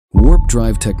Warp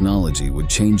drive technology would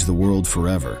change the world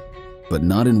forever, but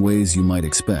not in ways you might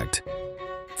expect.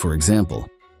 For example,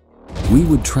 we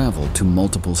would travel to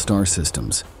multiple star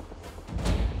systems.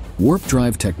 Warp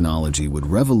drive technology would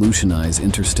revolutionize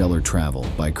interstellar travel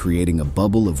by creating a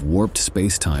bubble of warped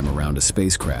space-time around a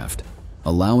spacecraft,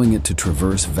 allowing it to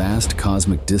traverse vast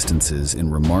cosmic distances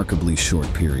in remarkably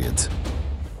short periods.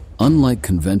 Unlike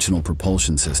conventional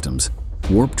propulsion systems,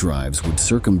 warp drives would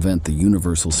circumvent the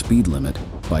universal speed limit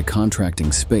by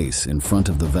contracting space in front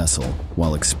of the vessel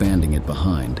while expanding it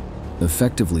behind,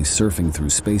 effectively surfing through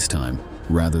space-time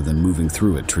rather than moving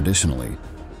through it traditionally.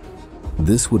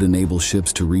 This would enable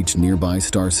ships to reach nearby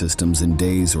star systems in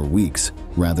days or weeks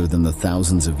rather than the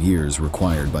thousands of years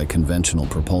required by conventional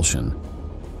propulsion.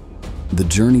 The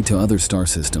journey to other star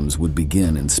systems would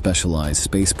begin in specialized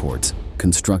spaceports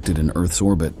constructed in Earth's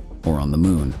orbit or on the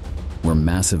Moon, where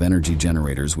massive energy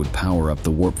generators would power up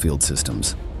the warp field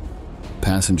systems.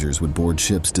 Passengers would board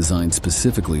ships designed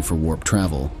specifically for warp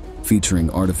travel, featuring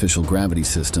artificial gravity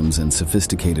systems and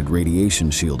sophisticated radiation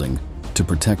shielding to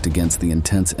protect against the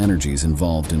intense energies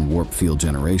involved in warp field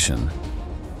generation.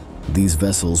 These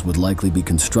vessels would likely be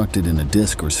constructed in a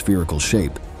disc or spherical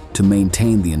shape to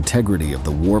maintain the integrity of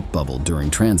the warp bubble during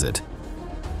transit.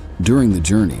 During the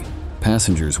journey,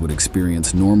 passengers would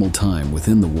experience normal time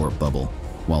within the warp bubble,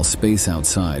 while space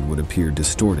outside would appear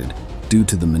distorted due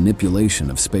to the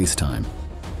manipulation of space-time.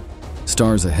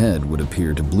 Stars ahead would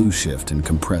appear to blue shift and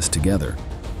compress together,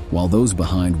 while those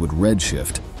behind would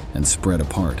redshift and spread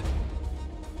apart.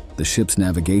 The ship's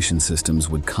navigation systems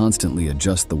would constantly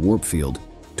adjust the warp field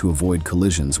to avoid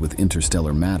collisions with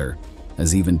interstellar matter,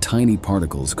 as even tiny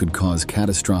particles could cause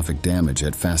catastrophic damage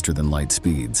at faster-than-light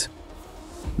speeds.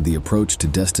 The approach to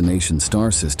destination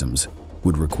star systems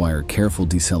would require careful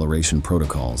deceleration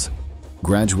protocols,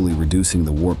 gradually reducing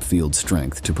the warp field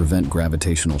strength to prevent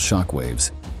gravitational shock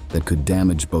waves that could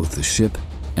damage both the ship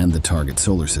and the target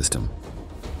solar system.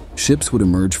 Ships would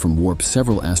emerge from warp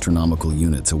several astronomical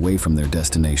units away from their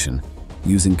destination,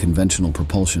 using conventional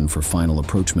propulsion for final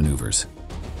approach maneuvers.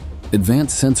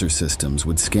 Advanced sensor systems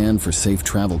would scan for safe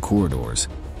travel corridors,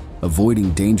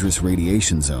 avoiding dangerous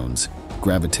radiation zones,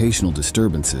 gravitational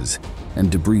disturbances,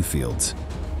 and debris fields.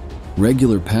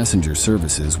 Regular passenger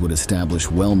services would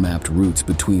establish well-mapped routes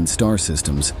between star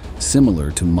systems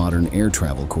similar to modern air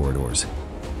travel corridors.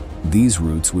 These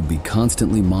routes would be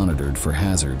constantly monitored for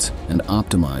hazards and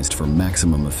optimized for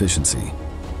maximum efficiency.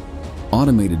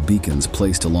 Automated beacons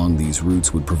placed along these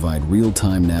routes would provide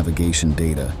real-time navigation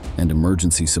data and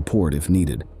emergency support if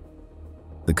needed.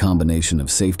 The combination of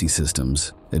safety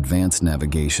systems, advanced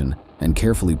navigation, and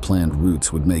carefully planned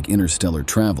routes would make interstellar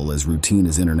travel as routine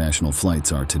as international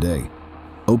flights are today,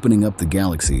 opening up the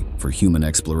galaxy for human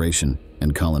exploration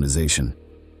and colonization.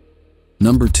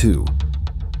 Number 2.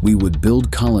 We would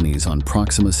build colonies on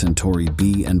Proxima Centauri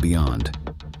b and beyond.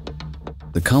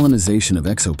 The colonization of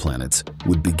exoplanets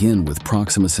would begin with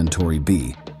Proxima Centauri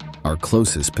b, our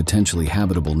closest potentially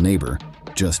habitable neighbor,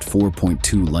 just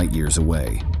 4.2 light-years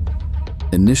away.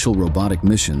 Initial robotic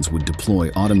missions would deploy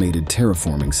automated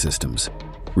terraforming systems,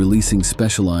 releasing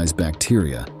specialized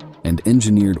bacteria and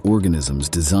engineered organisms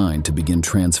designed to begin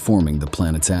transforming the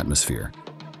planet's atmosphere.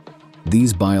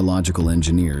 These biological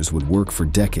engineers would work for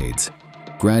decades,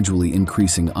 gradually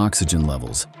increasing oxygen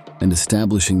levels and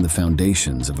establishing the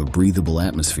foundations of a breathable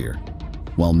atmosphere,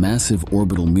 while massive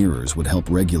orbital mirrors would help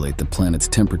regulate the planet's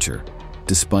temperature,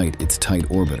 despite its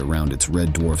tight orbit around its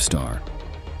red dwarf star.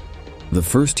 The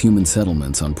first human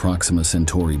settlements on Proxima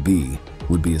Centauri b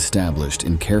would be established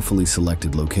in carefully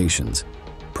selected locations,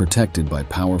 protected by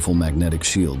powerful magnetic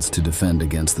shields to defend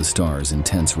against the star's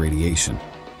intense radiation.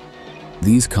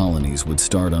 These colonies would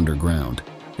start underground,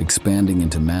 expanding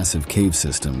into massive cave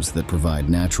systems that provide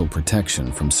natural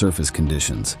protection from surface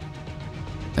conditions.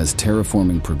 As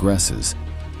terraforming progresses,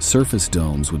 surface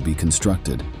domes would be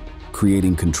constructed,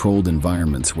 creating controlled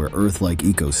environments where Earth-like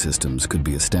ecosystems could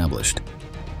be established.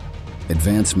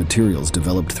 Advanced materials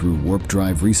developed through warp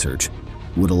drive research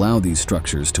would allow these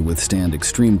structures to withstand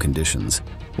extreme conditions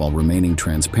while remaining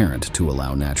transparent to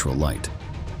allow natural light.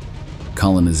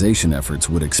 Colonization efforts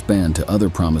would expand to other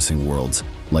promising worlds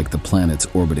like the planets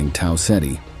orbiting Tau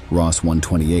Ceti, Ross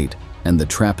 128, and the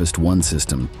TRAPPIST-1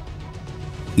 system.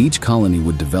 Each colony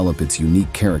would develop its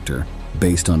unique character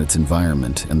based on its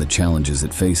environment and the challenges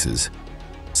it faces.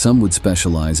 Some would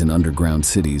specialize in underground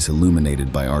cities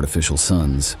illuminated by artificial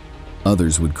suns.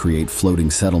 Others would create floating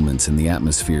settlements in the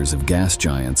atmospheres of gas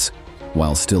giants,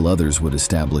 while still others would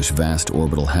establish vast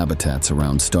orbital habitats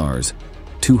around stars,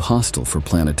 too hostile for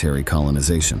planetary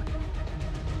colonization.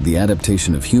 The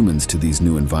adaptation of humans to these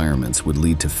new environments would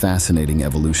lead to fascinating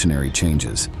evolutionary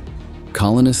changes.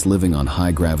 Colonists living on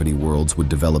high-gravity worlds would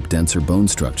develop denser bone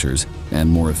structures and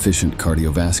more efficient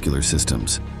cardiovascular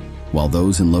systems, while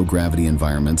those in low-gravity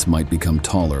environments might become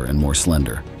taller and more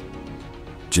slender.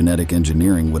 Genetic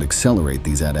engineering would accelerate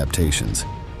these adaptations,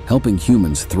 helping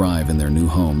humans thrive in their new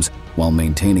homes while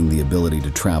maintaining the ability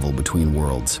to travel between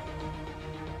worlds.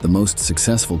 The most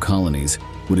successful colonies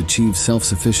would achieve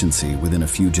self-sufficiency within a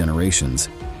few generations,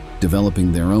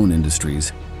 developing their own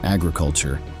industries,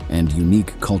 agriculture, and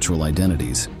unique cultural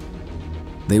identities.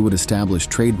 They would establish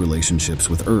trade relationships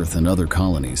with Earth and other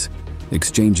colonies,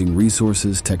 exchanging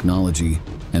resources, technology,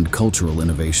 and cultural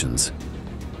innovations.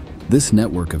 This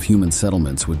network of human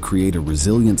settlements would create a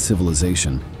resilient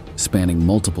civilization spanning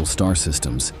multiple star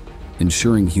systems,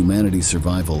 ensuring humanity's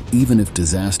survival even if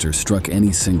disaster struck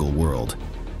any single world.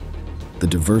 The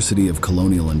diversity of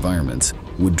colonial environments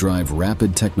would drive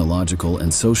rapid technological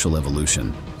and social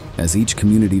evolution as each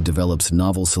community develops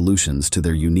novel solutions to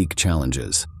their unique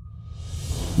challenges.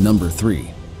 Number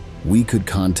 3. We could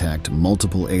contact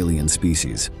multiple alien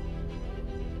species.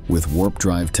 With warp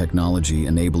drive technology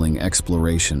enabling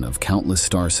exploration of countless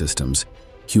star systems,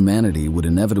 humanity would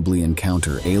inevitably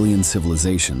encounter alien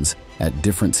civilizations at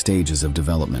different stages of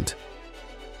development.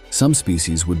 Some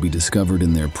species would be discovered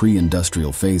in their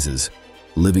pre-industrial phases,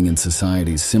 living in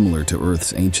societies similar to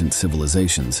Earth's ancient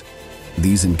civilizations.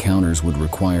 These encounters would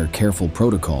require careful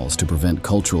protocols to prevent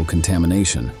cultural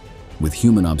contamination, with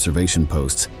human observation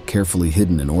posts carefully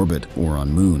hidden in orbit or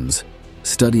on moons,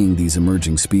 studying these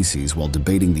emerging species while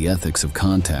debating the ethics of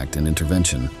contact and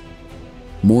intervention.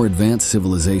 More advanced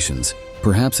civilizations,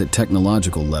 perhaps at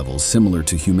technological levels similar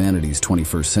to humanity's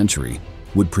 21st century,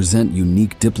 would present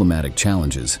unique diplomatic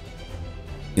challenges.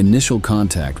 Initial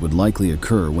contact would likely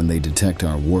occur when they detect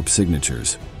our warp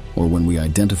signatures, or when we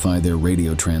identify their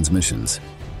radio transmissions.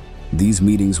 These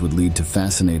meetings would lead to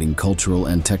fascinating cultural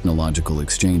and technological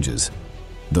exchanges,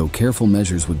 though careful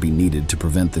measures would be needed to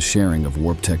prevent the sharing of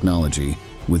warp technology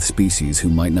with species who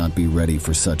might not be ready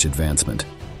for such advancement.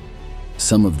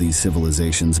 Some of these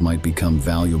civilizations might become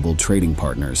valuable trading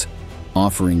partners,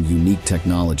 offering unique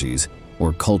technologies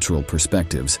or cultural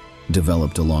perspectives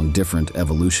developed along different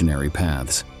evolutionary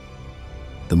paths.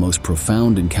 The most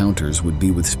profound encounters would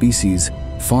be with species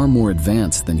far more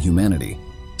advanced than humanity,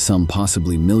 some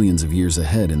possibly millions of years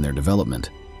ahead in their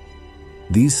development.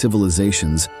 These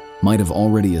civilizations might have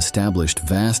already established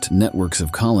vast networks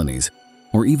of colonies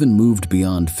or even moved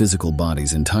beyond physical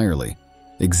bodies entirely,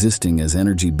 existing as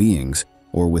energy beings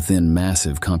or within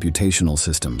massive computational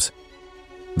systems.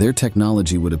 Their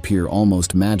technology would appear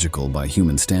almost magical by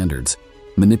human standards,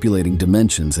 manipulating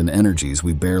dimensions and energies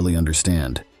we barely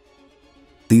understand.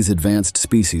 These advanced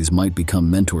species might become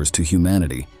mentors to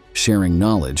humanity, sharing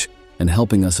knowledge and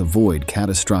helping us avoid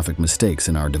catastrophic mistakes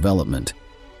in our development.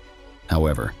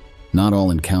 However, not all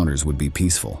encounters would be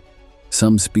peaceful.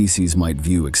 Some species might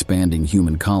view expanding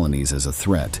human colonies as a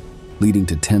threat, leading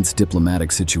to tense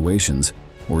diplomatic situations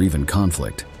or even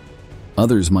conflict.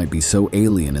 Others might be so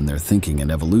alien in their thinking and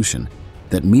evolution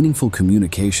that meaningful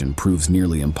communication proves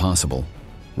nearly impossible,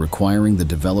 requiring the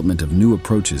development of new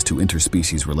approaches to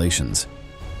interspecies relations.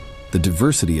 The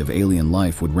diversity of alien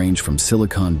life would range from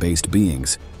silicon-based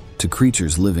beings to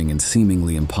creatures living in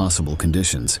seemingly impossible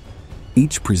conditions,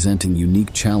 each presenting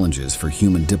unique challenges for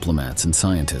human diplomats and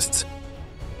scientists.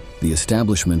 The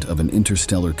establishment of an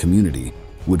interstellar community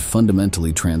would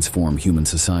fundamentally transform human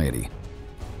society.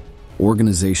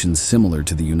 Organizations similar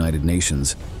to the United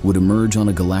Nations would emerge on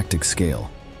a galactic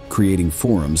scale, creating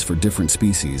forums for different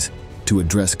species to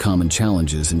address common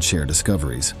challenges and share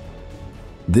discoveries.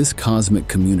 This cosmic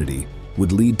community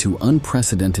would lead to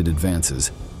unprecedented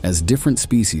advances as different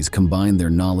species combine their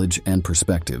knowledge and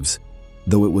perspectives,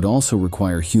 though it would also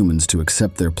require humans to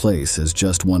accept their place as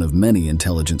just one of many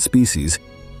intelligent species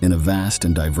in a vast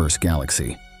and diverse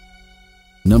galaxy.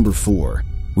 Number 4.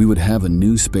 We would have a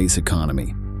new space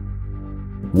economy.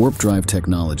 Warp drive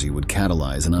technology would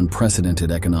catalyze an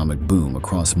unprecedented economic boom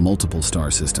across multiple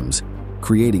star systems,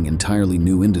 creating entirely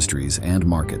new industries and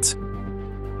markets.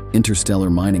 Interstellar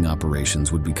mining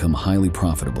operations would become highly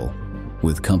profitable,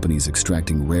 with companies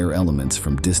extracting rare elements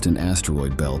from distant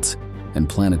asteroid belts and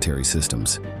planetary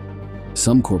systems.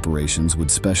 Some corporations would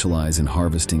specialize in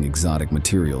harvesting exotic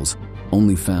materials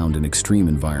only found in extreme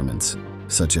environments,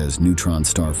 such as neutron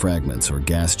star fragments or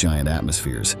gas giant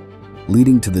atmospheres,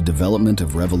 leading to the development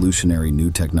of revolutionary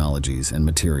new technologies and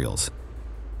materials.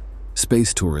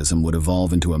 Space tourism would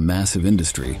evolve into a massive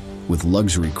industry, with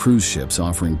luxury cruise ships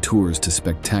offering tours to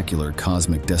spectacular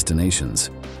cosmic destinations.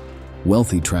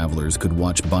 Wealthy travelers could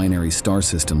watch binary star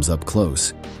systems up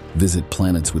close, visit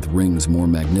planets with rings more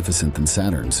magnificent than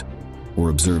Saturn's, or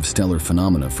observe stellar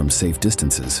phenomena from safe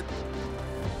distances.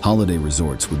 Holiday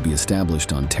resorts would be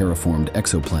established on terraformed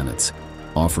exoplanets,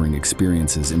 offering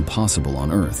experiences impossible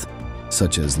on Earth,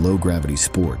 such as low-gravity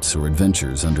sports or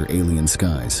adventures under alien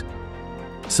skies.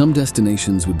 Some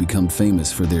destinations would become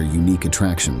famous for their unique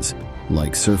attractions,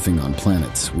 like surfing on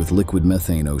planets with liquid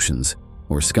methane oceans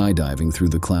or skydiving through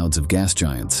the clouds of gas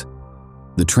giants.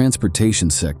 The transportation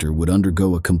sector would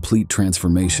undergo a complete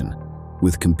transformation,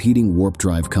 with competing warp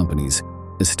drive companies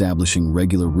establishing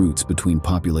regular routes between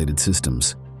populated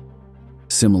systems.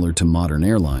 Similar to modern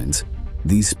airlines,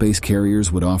 these space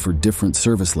carriers would offer different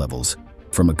service levels,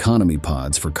 from economy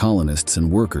pods for colonists and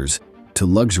workers to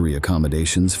luxury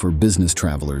accommodations for business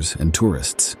travelers and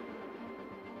tourists.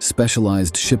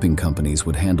 Specialized shipping companies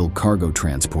would handle cargo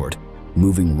transport,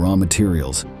 moving raw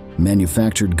materials,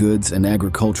 manufactured goods, and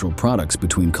agricultural products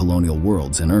between colonial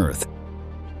worlds and Earth.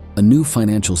 A new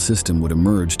financial system would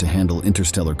emerge to handle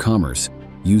interstellar commerce,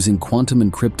 using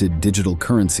quantum-encrypted digital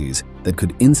currencies that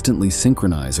could instantly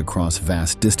synchronize across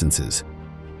vast distances.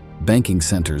 Banking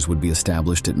centers would be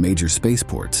established at major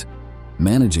spaceports,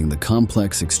 managing the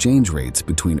complex exchange rates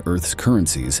between Earth's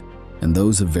currencies and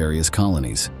those of various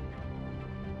colonies.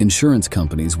 Insurance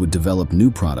companies would develop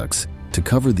new products to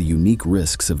cover the unique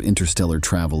risks of interstellar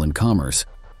travel and commerce,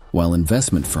 while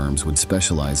investment firms would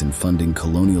specialize in funding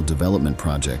colonial development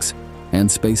projects and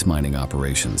space mining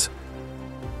operations.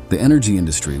 The energy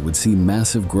industry would see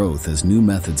massive growth as new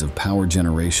methods of power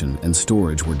generation and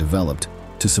storage were developed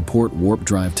to support warp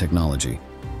drive technology.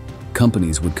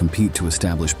 Companies would compete to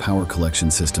establish power collection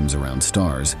systems around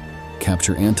stars,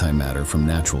 capture antimatter from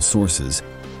natural sources,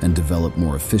 and develop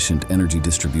more efficient energy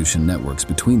distribution networks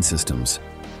between systems.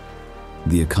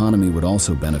 The economy would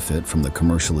also benefit from the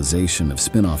commercialization of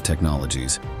spin-off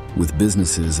technologies, with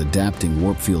businesses adapting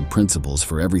warp field principles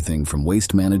for everything from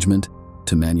waste management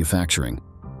to manufacturing.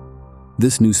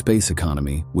 This new space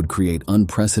economy would create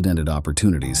unprecedented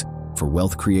opportunities for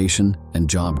wealth creation and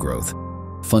job growth,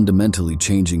 fundamentally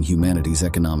changing humanity's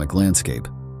economic landscape.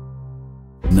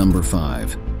 Number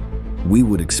 5. We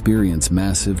would experience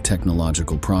massive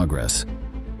technological progress.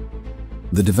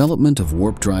 The development of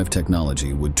warp drive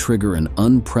technology would trigger an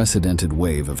unprecedented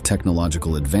wave of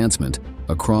technological advancement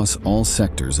across all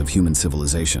sectors of human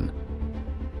civilization.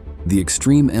 The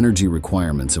extreme energy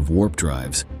requirements of warp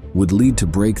drives would lead to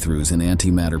breakthroughs in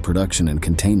antimatter production and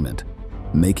containment,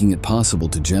 making it possible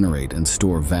to generate and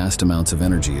store vast amounts of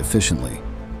energy efficiently.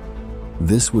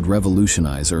 This would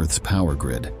revolutionize Earth's power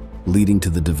grid, leading to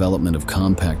the development of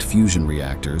compact fusion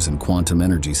reactors and quantum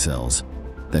energy cells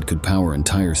that could power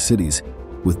entire cities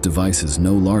with devices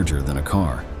no larger than a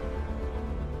car.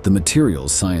 The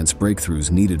materials science breakthroughs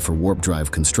needed for warp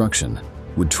drive construction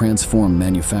would transform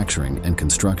manufacturing and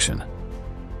construction.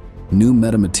 New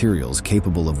metamaterials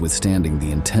capable of withstanding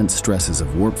the intense stresses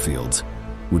of warp fields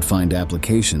would find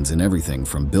applications in everything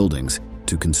from buildings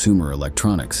to consumer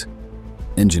electronics.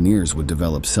 Engineers would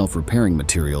develop self-repairing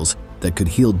materials that could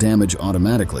heal damage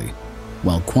automatically,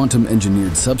 while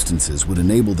quantum-engineered substances would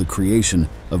enable the creation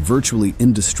of virtually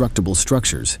indestructible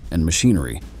structures and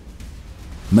machinery.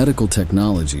 Medical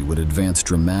technology would advance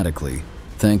dramatically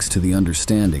thanks to the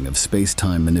understanding of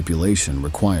space-time manipulation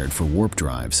required for warp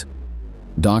drives.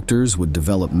 Doctors would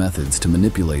develop methods to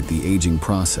manipulate the aging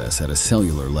process at a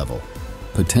cellular level,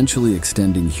 potentially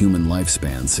extending human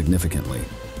lifespans significantly.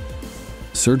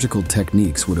 Surgical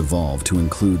techniques would evolve to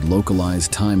include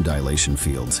localized time dilation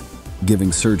fields,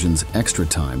 giving surgeons extra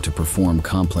time to perform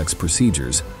complex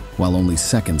procedures while only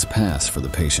seconds pass for the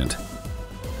patient.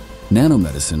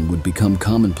 Nanomedicine would become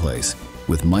commonplace,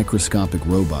 with microscopic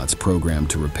robots programmed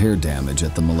to repair damage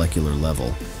at the molecular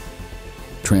level.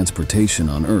 Transportation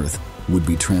on Earth would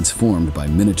be transformed by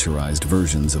miniaturized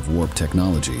versions of warp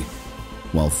technology.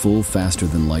 While full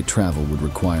faster-than-light travel would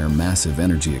require massive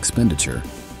energy expenditure,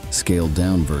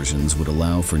 scaled-down versions would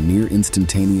allow for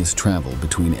near-instantaneous travel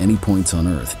between any points on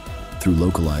Earth through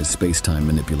localized space-time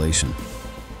manipulation.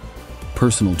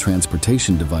 Personal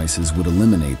transportation devices would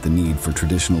eliminate the need for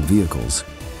traditional vehicles,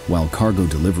 while cargo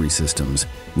delivery systems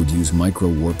would use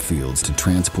micro-warp fields to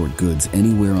transport goods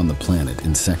anywhere on the planet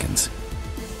in seconds.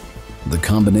 The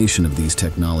combination of these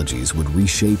technologies would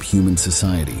reshape human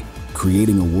society,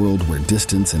 creating a world where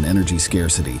distance and energy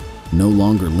scarcity no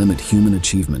longer limit human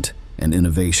achievement and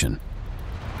innovation.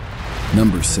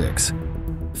 Number 6.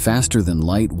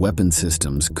 Faster-than-light weapon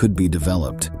systems could be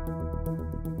developed.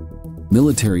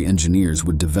 Military engineers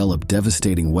would develop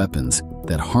devastating weapons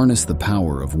that harness the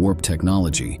power of warp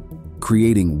technology,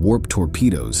 creating warp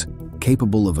torpedoes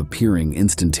capable of appearing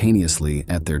instantaneously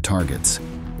at their targets.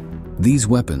 These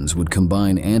weapons would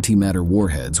combine antimatter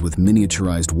warheads with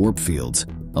miniaturized warp fields,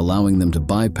 allowing them to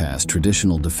bypass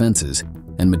traditional defenses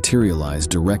and materialize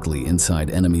directly inside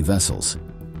enemy vessels.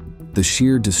 The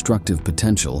sheer destructive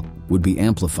potential would be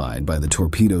amplified by the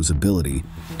torpedo's ability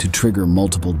to trigger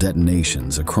multiple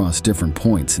detonations across different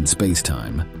points in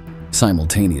space-time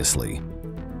simultaneously.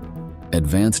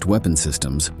 Advanced weapon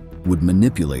systems would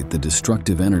manipulate the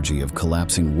destructive energy of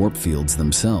collapsing warp fields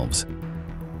themselves.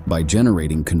 By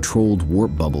generating controlled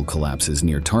warp bubble collapses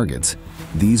near targets,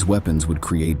 these weapons would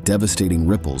create devastating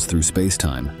ripples through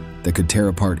space-time that could tear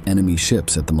apart enemy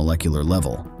ships at the molecular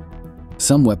level.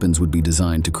 Some weapons would be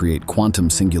designed to create quantum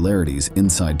singularities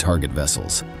inside target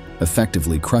vessels,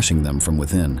 effectively crushing them from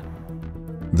within.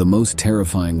 The most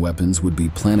terrifying weapons would be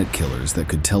planet killers that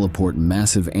could teleport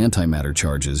massive antimatter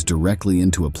charges directly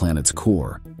into a planet's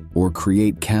core, or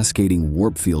create cascading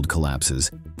warp field collapses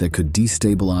that could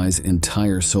destabilize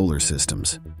entire solar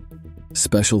systems.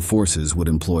 Special forces would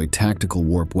employ tactical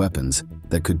warp weapons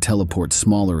that could teleport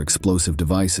smaller explosive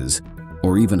devices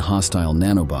or even hostile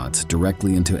nanobots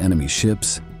directly into enemy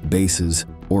ships, bases,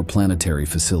 or planetary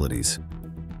facilities.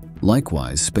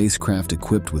 Likewise, spacecraft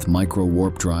equipped with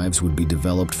micro-warp drives would be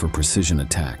developed for precision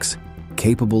attacks,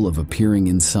 capable of appearing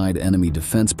inside enemy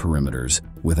defense perimeters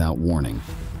without warning.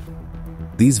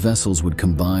 These vessels would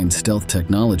combine stealth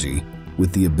technology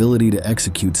with the ability to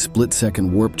execute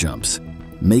split-second warp jumps,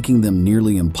 making them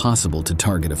nearly impossible to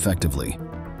target effectively.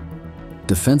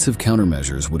 Defensive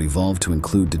countermeasures would evolve to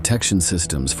include detection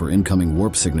systems for incoming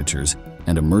warp signatures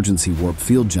and emergency warp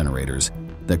field generators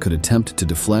that could attempt to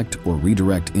deflect or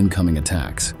redirect incoming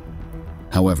attacks.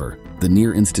 However, the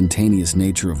near-instantaneous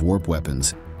nature of warp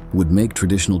weapons would make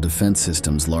traditional defense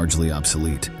systems largely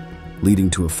obsolete, leading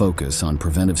to a focus on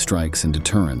preventive strikes and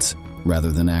deterrence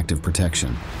rather than active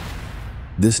protection.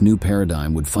 This new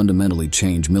paradigm would fundamentally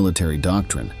change military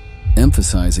doctrine,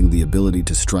 emphasizing the ability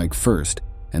to strike first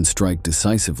and strike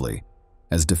decisively,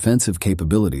 as defensive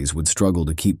capabilities would struggle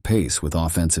to keep pace with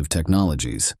offensive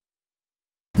technologies.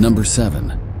 Number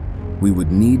 7. We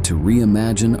would need to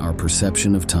reimagine our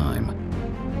perception of time.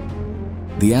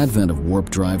 The advent of warp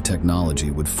drive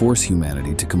technology would force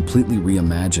humanity to completely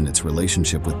reimagine its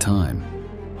relationship with time.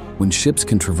 When ships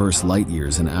can traverse light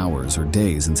years in hours or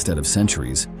days instead of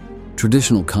centuries,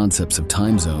 traditional concepts of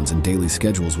time zones and daily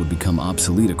schedules would become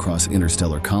obsolete across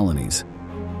interstellar colonies.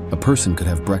 A person could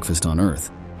have breakfast on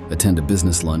Earth, attend a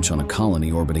business lunch on a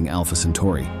colony orbiting Alpha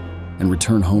Centauri, and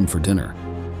return home for dinner,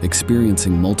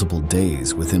 experiencing multiple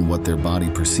days within what their body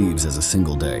perceives as a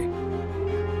single day.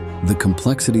 The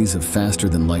complexities of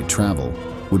faster-than-light travel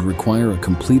would require a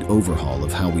complete overhaul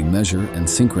of how we measure and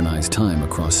synchronize time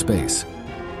across space.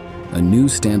 A new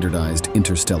standardized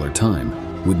interstellar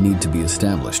time would need to be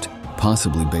established,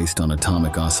 possibly based on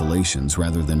atomic oscillations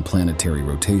rather than planetary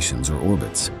rotations or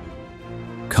orbits.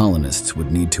 Colonists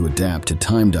would need to adapt to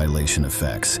time dilation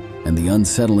effects and the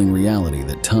unsettling reality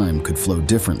that time could flow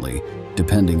differently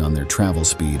depending on their travel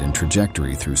speed and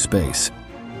trajectory through space.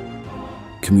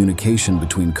 Communication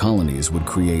between colonies would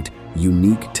create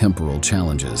unique temporal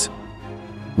challenges.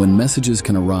 When messages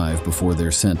can arrive before they're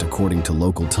sent according to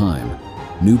local time,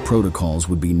 new protocols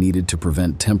would be needed to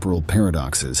prevent temporal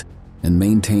paradoxes and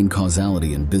maintain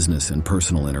causality in business and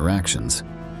personal interactions.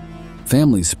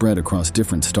 Families spread across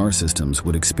different star systems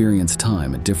would experience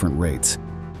time at different rates,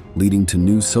 leading to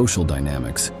new social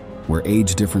dynamics where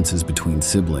age differences between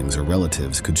siblings or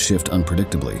relatives could shift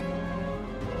unpredictably.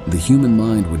 The human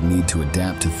mind would need to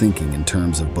adapt to thinking in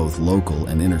terms of both local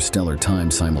and interstellar time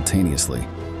simultaneously.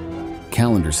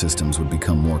 Calendar systems would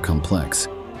become more complex,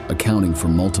 accounting for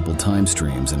multiple time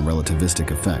streams and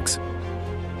relativistic effects.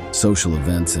 Social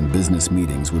events and business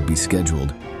meetings would be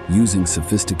scheduled using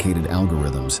sophisticated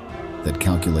algorithms that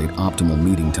calculate optimal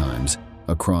meeting times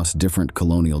across different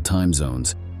colonial time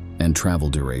zones and travel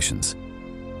durations.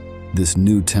 This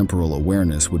new temporal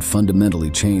awareness would fundamentally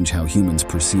change how humans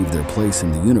perceive their place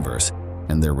in the universe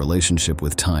and their relationship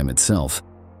with time itself.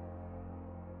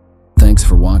 Thanks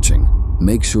for watching.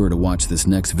 Make sure to watch this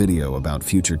next video about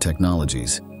future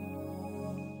technologies.